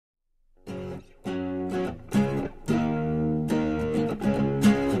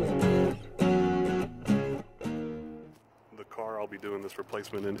doing this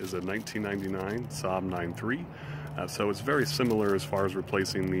replacement in is a 1999 Saab 9.3. So it's very similar as far as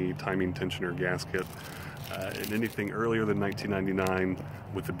replacing the timing tensioner gasket. And anything earlier than 1999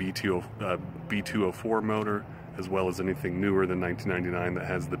 with the B204 motor, as well as anything newer than 1999 that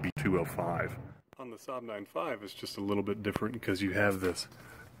has the B205. On the Saab 9.5, it's just a little bit different because you have this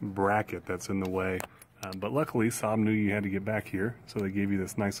bracket that's in the way. But luckily, Saab knew you had to get back here, so they gave you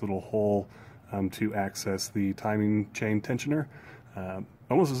this nice little hole to access the timing chain tensioner,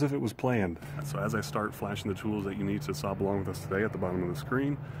 almost as if it was planned. So as I start flashing the tools that you need to Saab along with us today at the bottom of the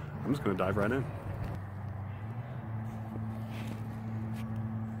screen, I'm just going to dive right in.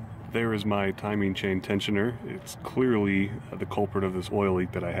 There is my timing chain tensioner. It's clearly the culprit of this oil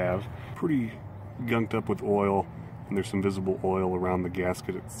leak that I have. Pretty gunked up with oil, and there's some visible oil around the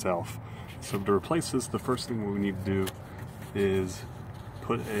gasket itself. So to replace this, the first thing we need to do is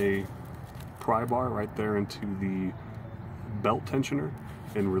put a pry bar right there into the belt tensioner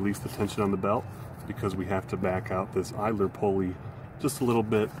and release the tension on the belt, because we have to back out this idler pulley just a little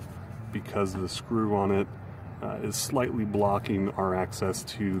bit because the screw on it is slightly blocking our access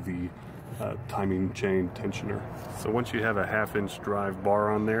to the timing chain tensioner. So once you have a 1/2-inch drive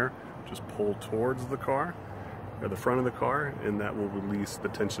bar on there, just pull towards the car, or the front of the car, and that will release the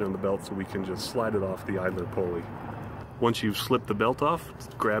tension on the belt so we can just slide it off the idler pulley. Once you've slipped the belt off,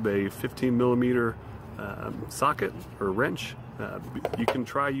 grab a 15mm socket or wrench. You can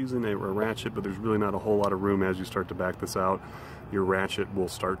try using a ratchet, but there's really not a whole lot of room as you start to back this out. Your ratchet will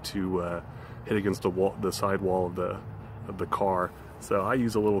start to hit against the side wall of the car. So I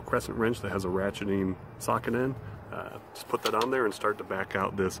use a little crescent wrench that has a ratcheting socket in. Just put that on there and start to back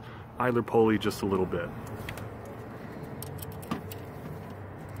out this idler pulley just a little bit.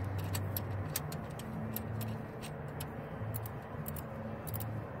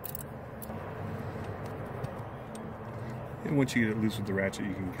 And once you get it loose with the ratchet,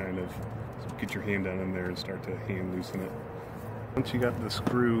 you can kind of get your hand down in there and start to hand loosen it. Once you got the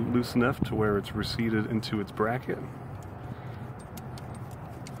screw loose enough to where it's receded into its bracket,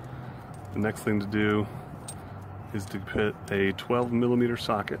 the next thing to do is to put a 12mm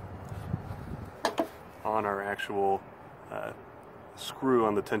socket on our actual screw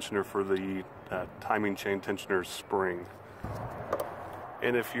on the tensioner for the timing chain tensioner spring.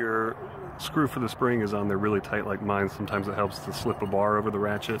 And if your screw for the spring is on there really tight like mine, sometimes it helps to slip a bar over the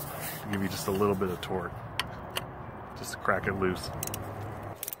ratchet to give you just a little bit of torque, just to crack it loose.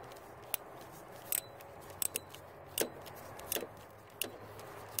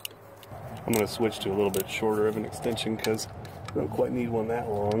 I'm going to switch to a little bit shorter of an extension because I don't quite need one that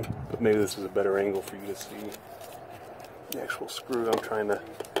long, but maybe this is a better angle for you to see the actual screw I'm trying to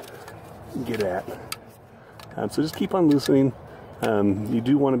get at. So just keep on loosening. You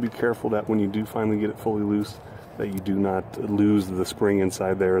do want to be careful that when you do finally get it fully loose, that you do not lose the spring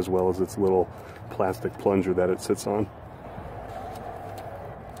inside there, as well as its little plastic plunger that it sits on.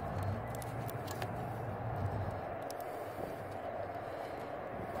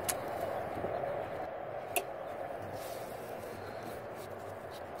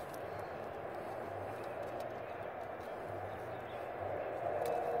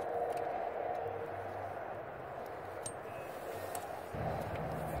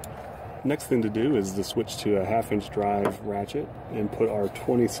 Next thing to do is to switch to a 1/2-inch drive ratchet and put our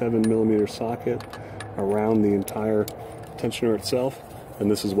 27mm socket around the entire tensioner itself. And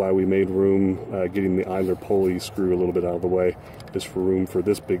this is why we made room getting the idler pulley screw a little bit out of the way, just for room for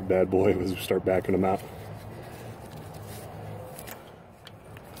this big bad boy as we start backing them out.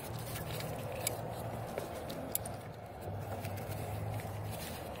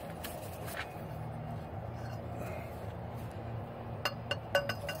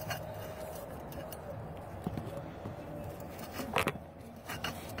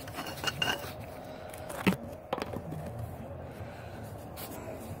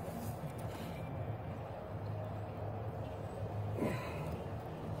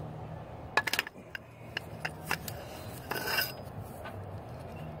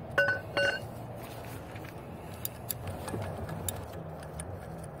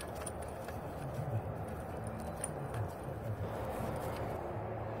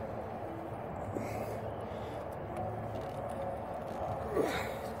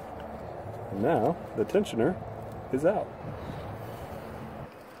 And now the tensioner is out.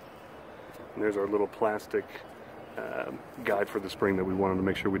 And there's our little plastic guide for the spring that we wanted to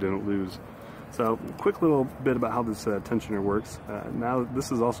make sure we didn't lose. So quick little bit about how this tensioner works. Now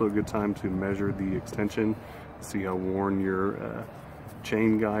this is also a good time to measure the extension, see how worn your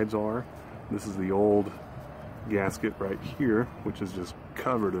chain guides are. This is the old gasket right here, which is just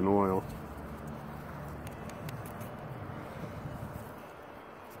covered in oil.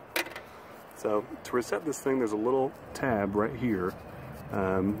 So to reset this thing, there's a little tab right here,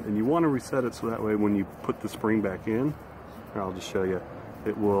 and you want to reset it so that way when you put the spring back in, I'll just show you,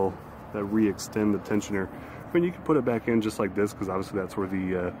 it will re-extend the tensioner. I mean, you can put it back in just like this, because obviously that's where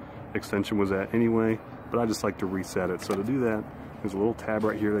the extension was at anyway, but I just like to reset it. So to do that, there's a little tab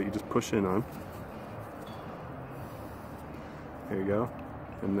right here that you just push in on. There you go.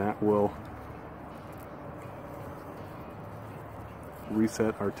 And that will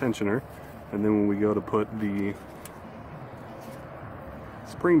reset our tensioner. And then when we go to put the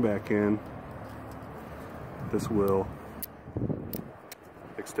spring back in, this will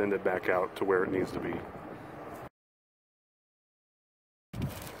extend it back out to where it needs to be.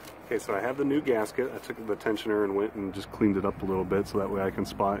 Okay, so I have the new gasket. I took the tensioner and went and just cleaned it up a little bit so that way I can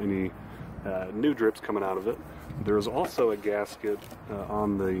spot any new drips coming out of it. There is also a gasket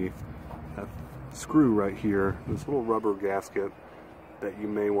on the screw right here, this little rubber gasket that you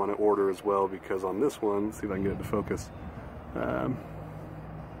may want to order as well, because on this one, let's see if I can get it to focus. Come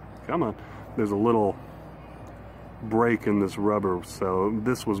on. There's a little break in this rubber, so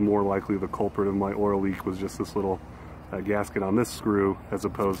this was more likely the culprit of my oil leak, was just this little gasket on this screw as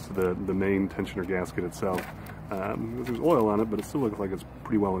opposed to the main tensioner gasket itself. There's oil on it, but it still looks like it's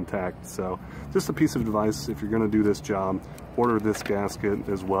pretty well intact. So just a piece of advice: if you're going to do this job, order this gasket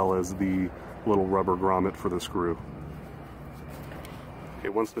as well as the little rubber grommet for the screw. Okay,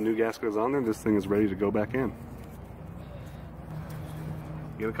 once the new gasket is on there, this thing is ready to go back in.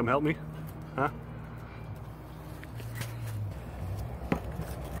 You gonna come help me? Huh?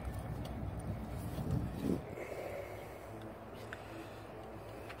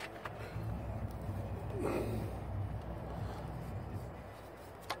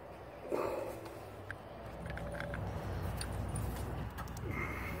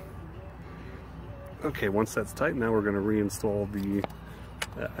 Okay, once that's tight, now we're going to reinstall the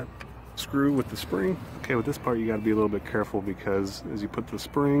screw with the spring. Okay, with this part you got to be a little bit careful, because as you put the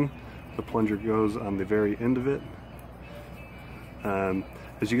spring, the plunger goes on the very end of it.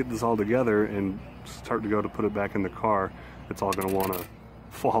 As you get this all together and start to go to put it back in the car, it's all going to want to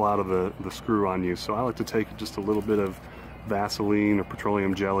fall out of the screw on you. So I like to take just a little bit of Vaseline or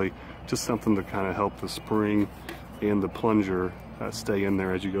petroleum jelly, just something to kind of help the spring and the plunger stay in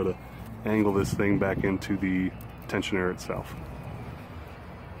there as you go to angle this thing back into the tensioner itself.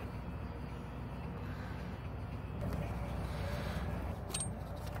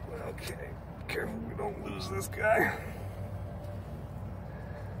 Okay, careful we don't lose this guy.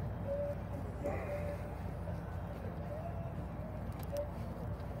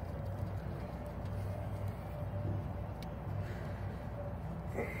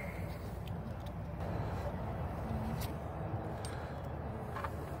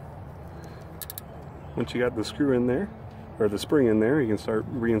 Once you got the screw in there, or the spring in there, you can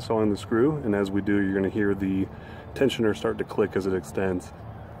start reinstalling the screw, and as we do, you're going to hear the tensioner start to click as it extends.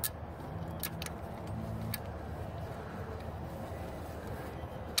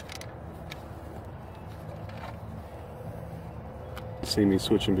 See me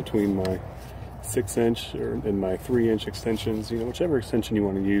switching between my 6-inch and my 3-inch extensions, whichever extension you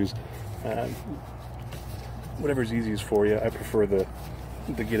want to use, whatever's easiest for you. I prefer to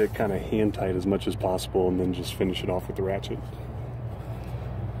get it kind of hand tight as much as possible, and then just finish it off with the ratchet.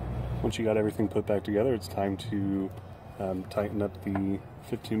 Once you got everything put back together, it's time to tighten up the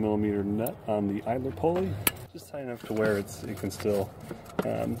 15mm nut on the idler pulley, just tight enough to where it can still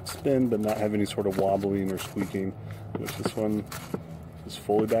spin but not have any sort of wobbling or squeaking, which this one is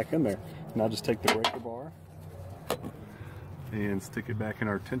fully back in there. Now just take the breaker bar and stick it back in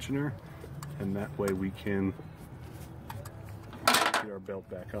our tensioner, and that way we can get our belt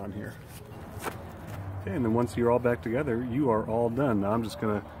back on here. Okay, and then once you're all back together, you are all done. Now I'm just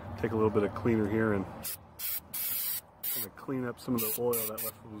going to take a little bit of cleaner here and kind of clean up some of the oil that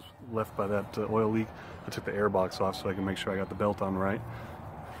was left by that oil leak. I took the air box off so I can make sure I got the belt on right.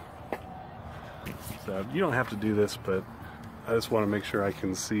 So you don't have to do this, but I just want to make sure I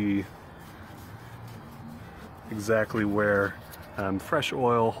can see exactly where fresh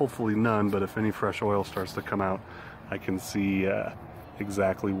oil, hopefully none, but if any fresh oil starts to come out, I can see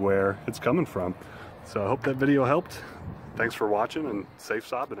exactly where it's coming from. So I hope that video helped. Thanks for watching, and safe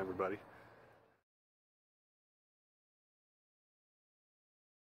sobbing, everybody.